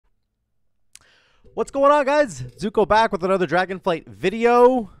What's going on, guys? Zuko back with another Dragonflight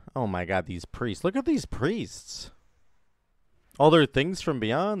video. Oh my god, these priests. Look at these priests. All their things from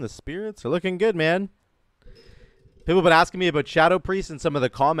beyond, the spirits, are looking good, man. People have been asking me about Shadow Priests in some of the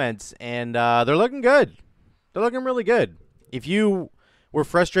comments, and they're looking good. They're looking really good. If you were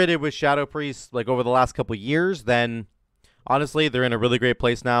frustrated with Shadow Priests like over the last couple years, then honestly, they're in a really great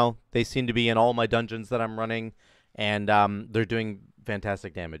place now. They seem to be in all my dungeons that I'm running, and they're doing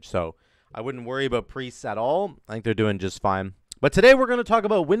fantastic damage. So I wouldn't worry about priests at all. I think they're doing just fine. But today we're going to talk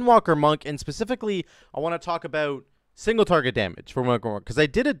about Windwalker Monk, and specifically, I want to talk about single target damage for Windwalker Monk, because I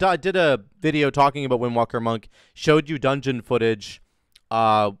did a video talking about Windwalker Monk, showed you dungeon footage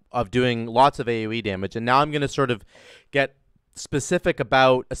of doing lots of AoE damage, and now I'm going to sort of get specific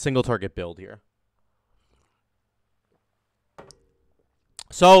about a single target build here.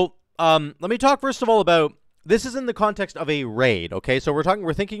 So let me talk first of all about, this is in the context of a raid, okay? So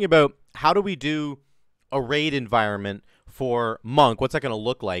we're thinking about how do we do a raid environment for Monk? What's that going to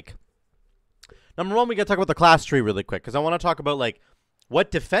look like? Number one, we got to talk about the class tree really quick, because I want to talk about like what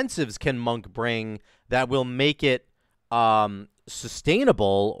defensives can Monk bring that will make it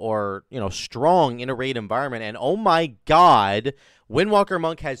sustainable or, you know, strong in a raid environment. And oh my god, Windwalker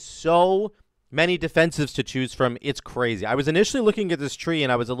Monk has so many defensives to choose from. It's crazy. I was initially looking at this tree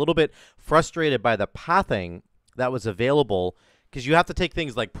and I was a little bit frustrated by the pathing that was available, because you have to take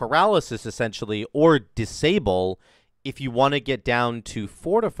things like paralysis essentially or disable if you want to get down to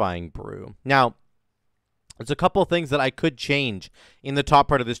fortifying brew. Now, there's a couple of things that I could change in the top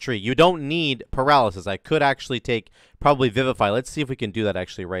part of this tree. You don't need paralysis. I could actually take probably Vivify. Let's see if we can do that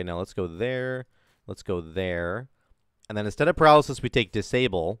actually right now. Let's go there. Let's go there. And then instead of paralysis, we take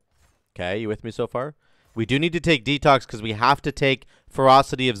disable. Okay, you with me so far? We do need to take detox because we have to take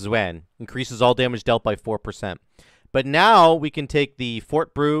Ferocity of Zwen. Increases all damage dealt by 4%. But now we can take the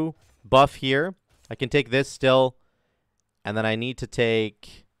Fort Brew buff here. I can take this still. And then I need to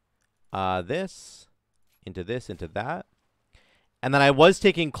take this, into that. And then I was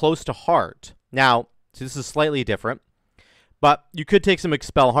taking Close to Heart. Now, so this is slightly different. But you could take some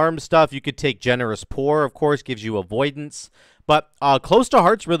Expel Harm stuff. You could take Generous Pour, of course, gives you avoidance. But Close to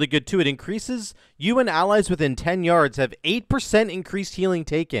Heart's really good, too. It increases you and allies within 10 yards have 8% increased healing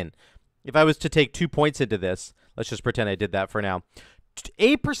taken. If I was to take 2 points into this, let's just pretend I did that for now.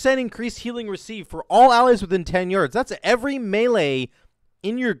 8% increased healing received for all allies within 10 yards. That's every melee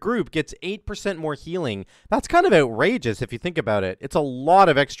in your group gets 8% more healing. That's kind of outrageous if you think about it. It's a lot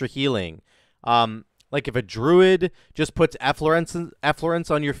of extra healing. Like if a druid just puts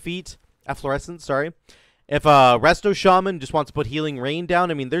efflorescence on your feet, efflorescence, sorry. If a resto shaman just wants to put healing rain down,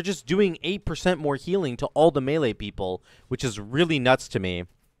 I mean, they're just doing 8% more healing to all the melee people, which is really nuts to me.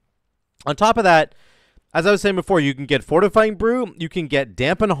 On top of that, as I was saying before, you can get Fortifying Brew, you can get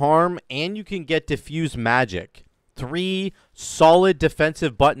Dampen Harm, and you can get Diffuse Magic. 3 solid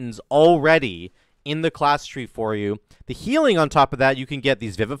defensive buttons already in the class tree for you. The healing on top of that, you can get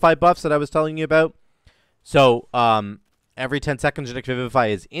these Vivify buffs that I was telling you about. So, every 10 seconds, Genetic Vivify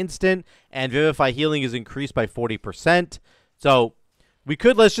is instant, and Vivify healing is increased by 40%. So, we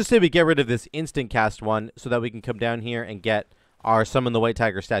could, let's just say we get rid of this instant cast one so that we can come down here and get our Summon the White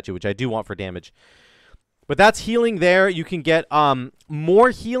Tiger statue, which I do want for damage. But that's healing there. You can get more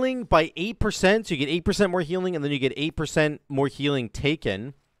healing by 8%. So you get 8% more healing, and then you get 8% more healing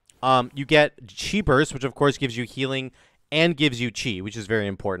taken. You get Chi Burst, which of course gives you healing and gives you Chi, which is very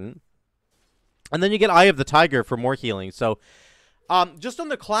important. And then you get Eye of the Tiger for more healing. So just on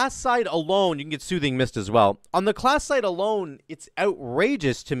the class side alone, you can get Soothing Mist as well. On the class side alone, it's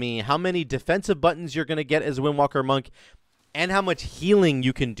outrageous to me how many defensive buttons you're going to get as Windwalker Monk, and how much healing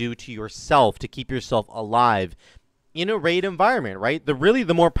you can do to yourself to keep yourself alive in a raid environment, right?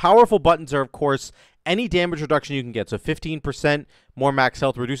 The more powerful buttons are, of course, any damage reduction you can get. So 15% more max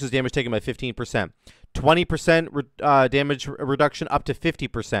health reduces damage taken by 15%. 20% damage reduction up to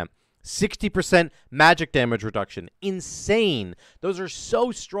 50%. 60% magic damage reduction. Insane. Those are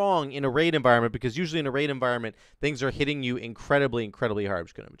so strong in a raid environment, because usually in a raid environment, things are hitting you incredibly, incredibly hard. I'm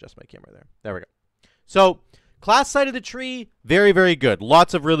just going to adjust my camera there. There we go. So class side of the tree, very, very good.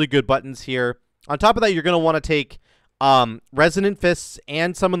 Lots of really good buttons here. On top of that, you're going to want to take Resonant Fists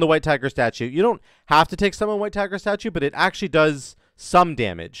and Summon the White Tiger statue. You don't have to take Summon White Tiger statue, but it actually does some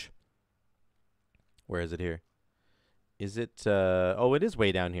damage. Where is it here? Is it, oh, it is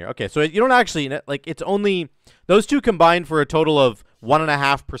way down here. Okay, so you don't actually, like, it's only, those two combined for a total of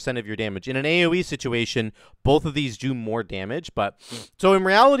 1.5% of your damage. In an AoE situation, both of these do more damage, but, so in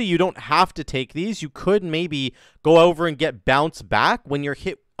reality, you don't have to take these. You could maybe go over and get Bounce Back when your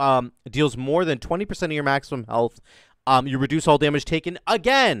hit deals more than 20% of your maximum health You reduce all damage taken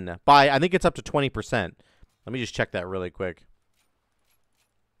again by, I think it's up to 20%. Let me just check that really quick.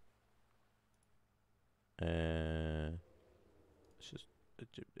 Let's just,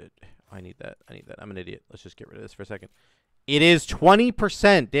 I need that. I'm an idiot. Let's just get rid of this for a second. It is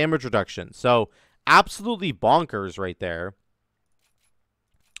 20% damage reduction. So absolutely bonkers right there.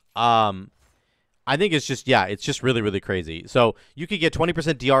 I think it's just, yeah, it's just really, really crazy. So you could get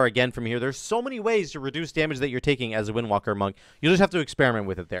 20% DR again from here. There's so many ways to reduce damage that you're taking as a Windwalker Monk. You'll just have to experiment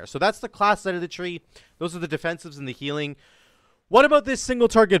with it there. So that's the class side of the tree. Those are the defensives and the healing. What about this single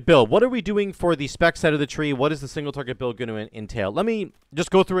target build? What are we doing for the spec side of the tree? What is the single target build going to entail? Let me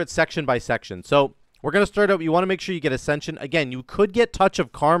just go through it section by section. So we're going to start out. You want to make sure you get Ascension. Again, you could get Touch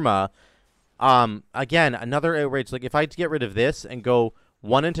of Karma. Again, another outrage. Like if I get rid of this and go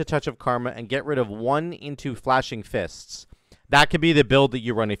 1 into Touch of Karma and get rid of 1 into Flashing Fists, that could be the build that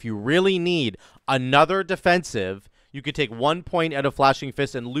you run. If you really need another defensive, you could take 1 point out of Flashing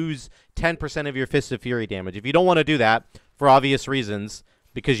Fists and lose 10% of your Fists of Fury damage. If you don't want to do that, for obvious reasons,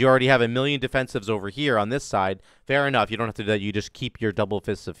 because you already have a million defensives over here on this side, fair enough. You don't have to do that. You just keep your double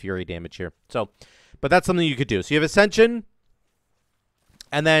Fists of Fury damage here. So, but that's something you could do. So you have Ascension,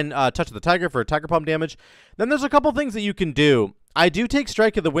 and then Touch of the Tiger for Tiger Palm damage. Then there's a couple things that you can do. I do take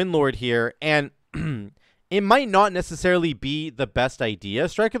Strike of the Windlord here, and it might not necessarily be the best idea.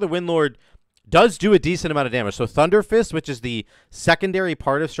 Strike of the Windlord does do a decent amount of damage. So Thunder Fist, which is the secondary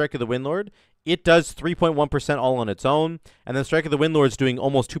part of Strike of the Windlord, it does 3.1% all on its own. And then Strike of the Windlord's doing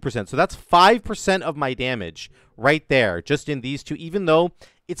almost 2%. So that's 5% of my damage right there, just in these two. Even though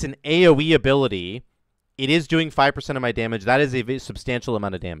it's an AoE ability, it is doing 5% of my damage. That is a substantial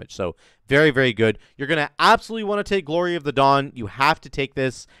amount of damage. So very, very good. You're going to absolutely want to take Glory of the Dawn. You have to take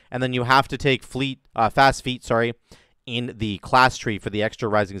this. And then you have to take Fast Feet, in the class tree for the extra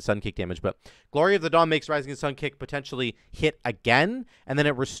Rising Sun Kick damage. But Glory of the Dawn makes Rising Sun Kick potentially hit again, and then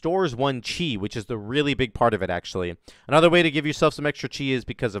it restores 1 chi, which is the really big part of it, actually. Another way to give yourself some extra chi is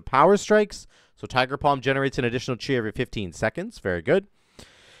because of Power Strikes. So Tiger Palm generates an additional chi every 15 seconds. Very good.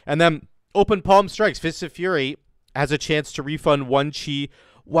 And then Open Palm Strikes. Fists of Fury has a chance to refund 1 chi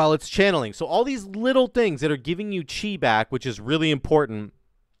while it's channeling. So all these little things that are giving you chi back, which is really important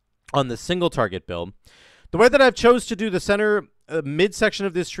on the single target build. The way that I've chose to do the center midsection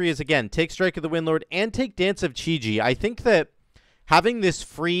of this tree is, again, take Strike of the Windlord and take Dance of Chi-Ji. I think that having this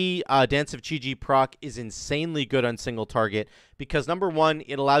free Dance of Chi-Ji proc is insanely good on single target because, number one,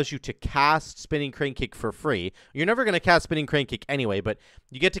 it allows you to cast Spinning Crane Kick for free. You're never going to cast Spinning Crane Kick anyway, but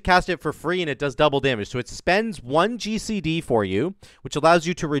you get to cast it for free and it does double damage. So it spends 1 GCD for you, which allows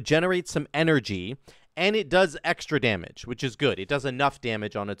you to regenerate some energy. And it does extra damage, which is good. It does enough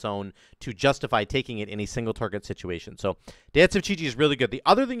damage on its own to justify taking it in a single target situation. So Dance of Chi-Ji is really good. The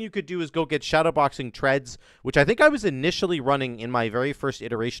other thing you could do is go get Shadowboxing Treads, which I think I was initially running in my very first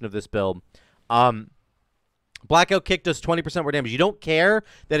iteration of this build. Blackout Kick does 20% more damage. You don't care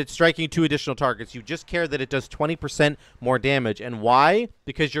that it's striking 2 additional targets. You just care that it does 20% more damage. And why?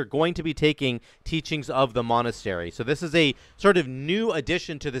 Because you're going to be taking Teachings of the Monastery. So this is a sort of new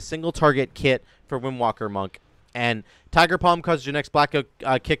addition to the single target kit for Windwalker Monk. And Tiger Palm causes your next Blackout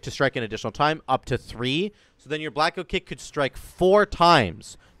Kick to strike an additional time, up to 3. So then your Blackout Kick could strike 4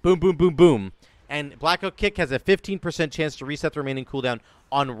 times. Boom, boom, boom, boom. And Blackout Kick has a 15% chance to reset the remaining cooldown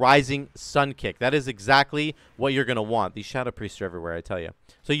on Rising Sun Kick. That is exactly what you're going to want. These Shadow Priests are everywhere, I tell you.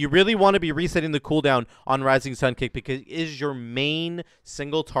 So you really want to be resetting the cooldown on Rising Sun Kick because it is your main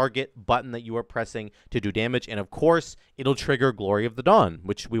single target button that you are pressing to do damage. And, of course, it'll trigger Glory of the Dawn,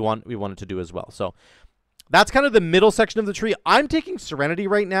 which we want it to do as well. So that's kind of the middle section of the tree. I'm taking Serenity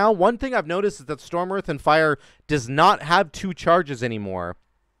right now. One thing I've noticed is that Storm, Earth, and Fire does not have 2 charges anymore.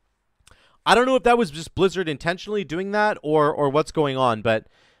 I don't know if that was just Blizzard intentionally doing that or what's going on, but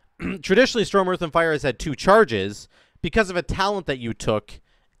traditionally Storm, Earth, and Fire has had 2 charges because of a talent that you took,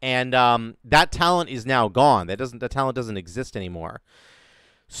 and that talent is now gone. The talent doesn't exist anymore.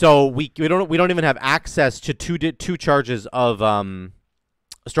 So we don't even have access to two charges of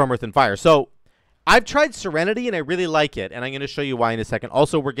Storm, Earth, and Fire. So I've tried Serenity, and I really like it, and I'm going to show you why in a second.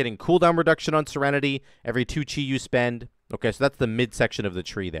 Also, we're getting cooldown reduction on Serenity every 2 chi you spend. Okay, so that's the midsection of the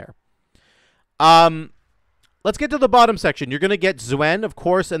tree there. Let's get to the bottom section. You're going to get Zuen, of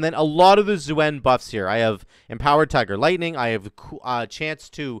course, and then a lot of the Zuen buffs here. I have Empowered Tiger Lightning. I have a chance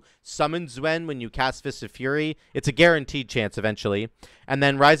to summon Zuen when you cast Fist of Fury. It's a guaranteed chance eventually. And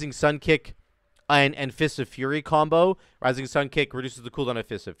then Rising Sun Kick and Fist of Fury combo. Rising Sun Kick reduces the cooldown of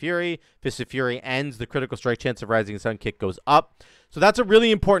Fist of Fury. Fist of Fury ends. The critical strike chance of Rising Sun Kick goes up. So that's a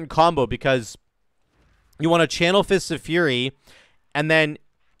really important combo because you want to channel Fist of Fury, and then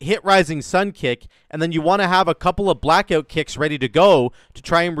hit Rising Sun Kick, and then you want to have a couple of Blackout Kicks ready to go to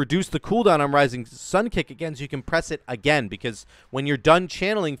try and reduce the cooldown on Rising Sun Kick again, so you can press it again, because when you're done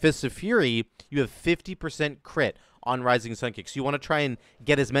channeling Fists of Fury, you have 50% crit on Rising Sun Kicks. So you want to try and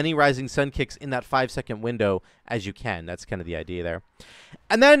get as many Rising Sun Kicks in that 5-second window as you can. That's kind of the idea there.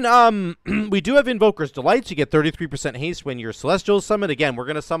 And then we do have Invoker's Delights. You get 33% haste when your Celestial is summoned. Again, we're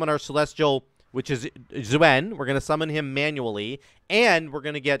going to summon our Celestial, which is Zuen. We're going to summon him manually, and we're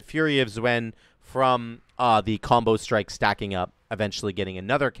going to get Fury of Zuen from the combo strike stacking up, eventually getting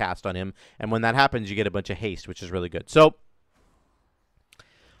another cast on him. And when that happens, you get a bunch of haste, which is really good. So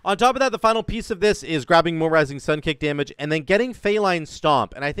on top of that, the final piece of this is grabbing more Rising Sun Kick damage and then getting Feline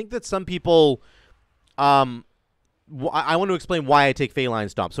Stomp. And I think that some people, I want to explain why I take Feline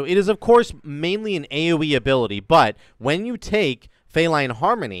Stomp. So it is, of course, mainly an AoE ability, but when you take Feline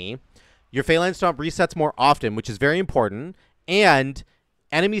Harmony, your Feline Stomp resets more often, which is very important, and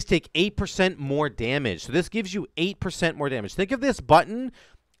enemies take 8% more damage. So this gives you 8% more damage. Think of this button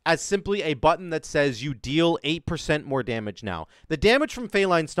as simply a button that says you deal 8% more damage now. The damage from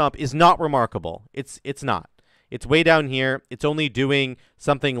Feline Stomp is not remarkable. It's not. It's way down here. It's only doing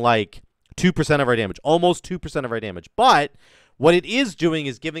something like 2% of our damage, almost 2% of our damage. But what it is doing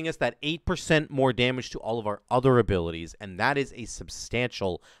is giving us that 8% more damage to all of our other abilities, and that is a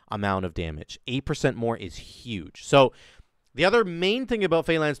substantial amount of damage. 8% more is huge. So the other main thing about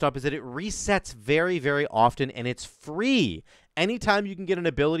Feline Stomp is that it resets very, very often, and it's free. Anytime you can get an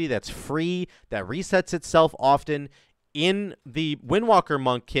ability that's free, that resets itself often in the Windwalker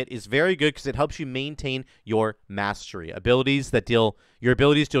Monk kit is very good because it helps you maintain your mastery. Your abilities deal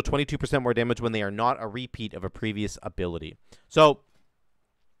 22% more damage when they are not a repeat of a previous ability. So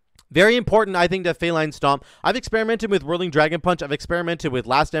very important, I think, to Feline Stomp. I've experimented with Whirling Dragon Punch. I've experimented with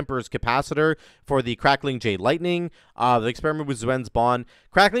Last Emperor's Capacitor for the Crackling Jade Lightning. I've experimented with Zuen's Bond.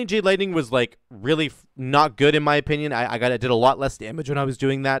 Crackling Jade Lightning was, like, really not good in my opinion. I did a lot less damage when I was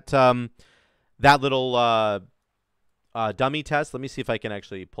doing that little dummy test. Let me see if I can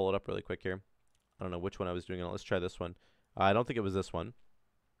actually pull it up really quick here. I don't know which one I was doing. Let's try this one. I don't think it was this one.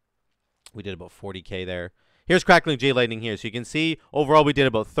 We did about 40k there. Here's Crackling Jade Lightning here. So you can see overall we did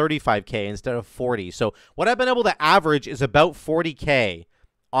about 35k instead of 40. So what I've been able to average is about 40k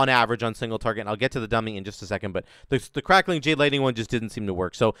on average on single target. And I'll get to the dummy in just a second, but the Crackling Jade Lightning one just didn't seem to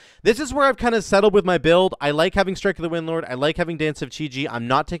work. So this is where I've kind of settled with my build. I like having Strike of the Windlord. I like having Dance of Chi-Ji. I'm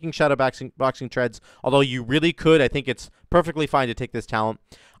not taking Shadow Boxing Treads, although you really could. I think it's perfectly fine to take this talent.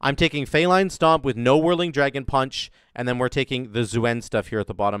 I'm taking Feline Stomp with no Whirling Dragon Punch, and then we're taking the Zuen stuff here at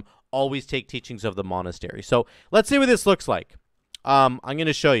the bottom. Always take Teachings of the Monastery. So let's see what this looks like. I'm going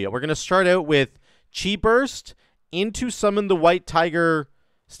to show you. We're going to start out with Chi Burst into Summon the White Tiger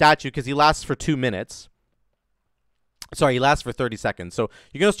statue because he lasts for 2 minutes. Sorry, he lasts for 30 seconds. So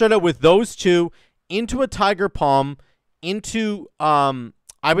you're going to start out with those two into a Tiger Palm, into,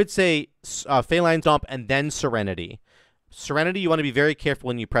 I would say, Feline Stomp, and then Serenity. Serenity, you want to be very careful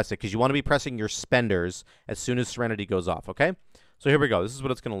when you press it because you want to be pressing your spenders as soon as Serenity goes off, okay? So here we go. This is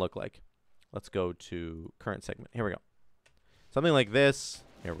what it's going to look like. Let's go to current segment. Here we go. Something like this.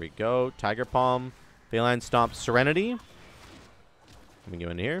 Here we go. Tiger Palm, Feline Stomp, Serenity. Let me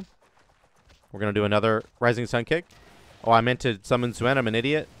go in here. We're going to do another Rising Sun Kick. Oh, I meant to summon Zuen. I'm an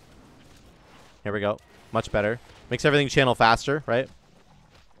idiot. Here we go. Much better. Makes everything channel faster, right?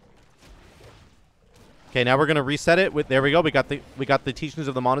 Okay, now we're going to reset it. There we go. We got the Teachings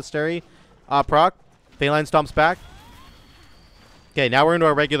of the Monastery proc. Feline Stomp's back. Okay, now we're into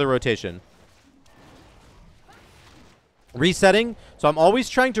our regular rotation. Resetting. So I'm always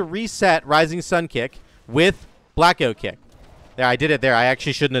trying to reset Rising Sun Kick with Blackout Kick. There, I did it there. I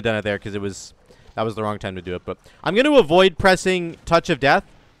actually shouldn't have done it there because that was the wrong time to do it. But I'm going to avoid pressing Touch of Death.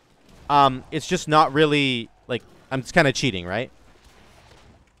 It's just not really, like, I'm just kind of cheating, right?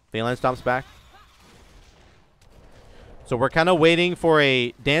 Feline Stomp's back. So we're kind of waiting for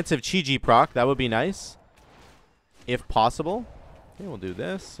a Dance of Chi-Ji proc. That would be nice, if possible. Okay, we'll do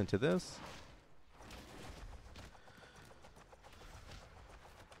this into this.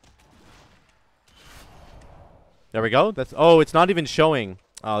 There we go. It's not even showing.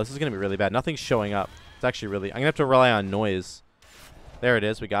 Oh, this is going to be really bad. Nothing's showing up. It's actually really... I'm going to have to rely on noise. There it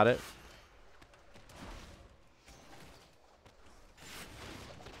is. We got it.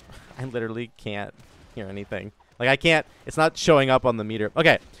 I literally can't hear anything. Like, I can't... It's not showing up on the meter.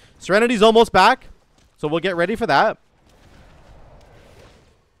 Okay. Serenity's almost back. So we'll get ready for that.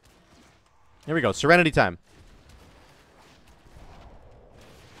 Here we go. Serenity time.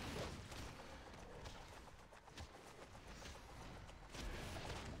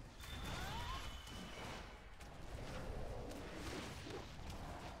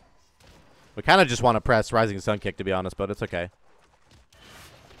 I kind of just want to press Rising Sun Kick, to be honest, but it's okay.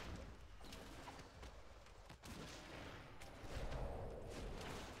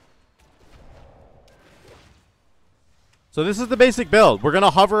 So this is the basic build. We're going to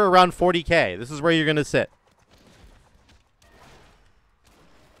hover around 40k. This is where you're going to sit.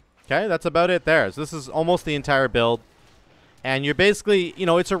 Okay, that's about it there. So this is almost the entire build. And you're basically, you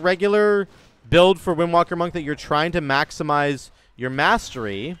know, it's a regular build for Windwalker Monk that you're trying to maximize your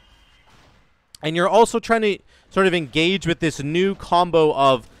mastery. And you're also trying to sort of engage with this new combo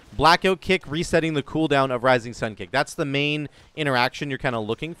of Blackout Kick, resetting the cooldown of Rising Sun Kick. That's the main interaction you're kind of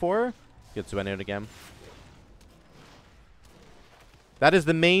looking for. Get Sven out again. That is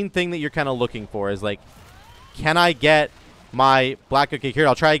the main thing that you're kind of looking for, is like, can I get my Blackout Kick here?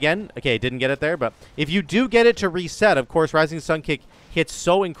 I'll try again. Okay, didn't get it there, but if you do get it to reset, of course, Rising Sun Kick hits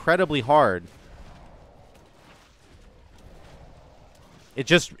so incredibly hard. It's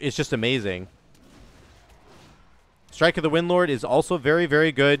just amazing. Strike of the Windlord is also very,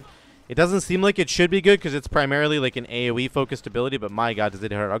 very good. It doesn't seem like it should be good because it's primarily like an AoE-focused ability, but my god, does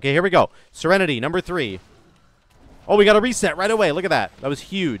it hurt. Okay, here we go. Serenity, number 3. Oh, we got a reset right away. Look at that. That was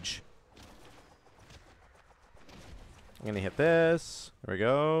huge. I'm going to hit this. There we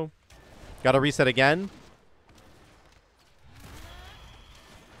go. Got a reset again.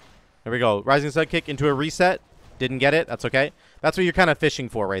 There we go. Rising Sun Kick into a reset. Didn't get it. That's okay. That's what you're kind of fishing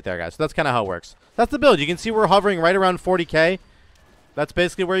for right there, guys. So that's kind of how it works. That's the build. You can see we're hovering right around 40k. That's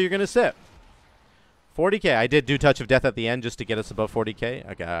basically where you're going to sit. 40k. I did do Touch of Death at the end just to get us above 40k.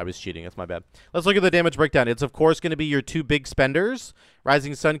 Okay, I was cheating. That's my bad. Let's look at the damage breakdown. It's, of course, going to be your 2 big spenders,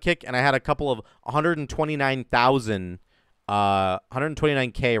 Rising Sun Kick, and I had a couple of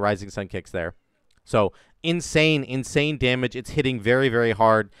 129k Rising Sun Kicks there. So, insane, insane damage. It's hitting very, very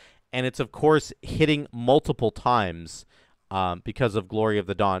hard, and it's, of course, hitting multiple times because of Glory of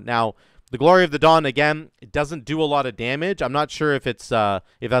the Dawn. Now, the Glory of the Dawn, again, it doesn't do a lot of damage. I'm not sure if it's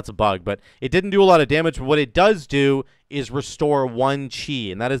if that's a bug, but it didn't do a lot of damage. But what it does do is restore 1 chi,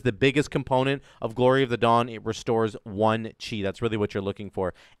 and that is the biggest component of Glory of the Dawn. It restores 1 chi. That's really what you're looking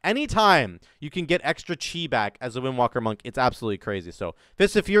for. Anytime you can get extra chi back as a Windwalker Monk, it's absolutely crazy. So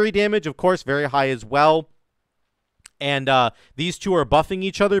Fist of Fury damage, of course, very high as well. And these two are buffing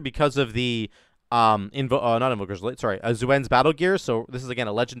each other because of the not Invokers, sorry, Zuen's Battle Gear. So this is, again,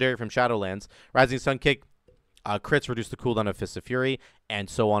 a legendary from Shadowlands. Rising Sun Kick, crits reduce the cooldown of Fist of Fury, and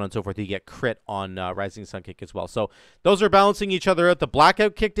so on and so forth. You get crit on Rising Sun Kick as well. So those are balancing each other out. The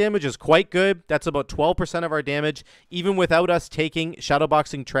Blackout Kick damage is quite good. That's about 12% of our damage, even without us taking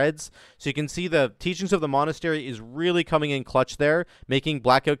Shadowboxing Treads. So you can see the Teachings of the Monastery is really coming in clutch there, making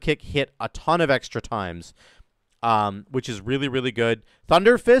Blackout Kick hit a ton of extra times. Which is really, really good.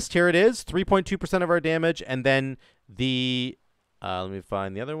 Thunder Fist, here it is, 3.2% of our damage. And then the, let me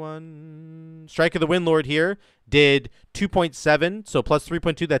find the other one. Strike of the Windlord here did 2.7, so plus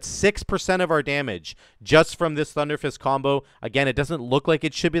 3.2. That's 6% of our damage just from this Thunder Fist combo. Again, it doesn't look like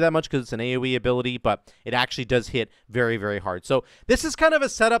it should be that much because it's an AoE ability, but it actually does hit very, very hard. So this is kind of a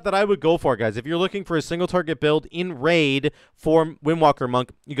setup that I would go for, guys. If you're looking for a single target build in Raid for Windwalker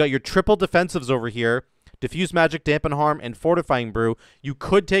Monk, you got your triple defensives over here. Diffuse Magic, Dampen Harm, and Fortifying Brew. You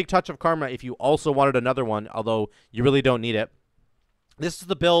could take Touch of Karma if you also wanted another one, although you really don't need it. This is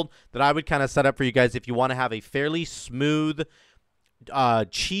the build that I would kind of set up for you guys if you want to have a fairly smooth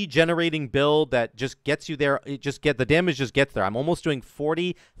chi generating build that just gets you there. The damage just gets there. I'm almost doing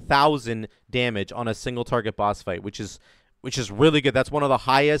 40,000 damage on a single target boss fight, which is really good. That's one of the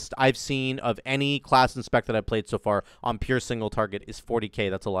highest I've seen of any class in Spec that I've played so far on pure single target is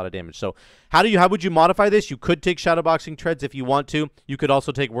 40k. That's a lot of damage. So how would you modify this? You could take Shadowboxing Treads if you want to. You could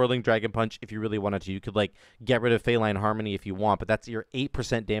also take Whirling Dragon Punch if you really wanted to. You could like get rid of Phalanx Harmony if you want, but that's your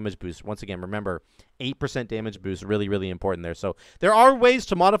 8% damage boost. Once again, remember, 8% damage boost, really, really important there. So there are ways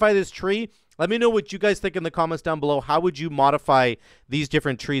to modify this tree. Let me know what you guys think in the comments down below. How would you modify these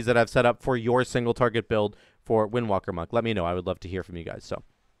different trees that I've set up for your single target build for Windwalker Monk? Let me know. I would love to hear from you guys. So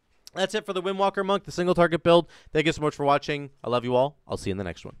that's it for the Windwalker Monk, the single target build. Thank you so much for watching. I love you all. I'll see you in the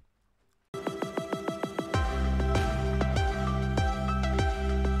next one.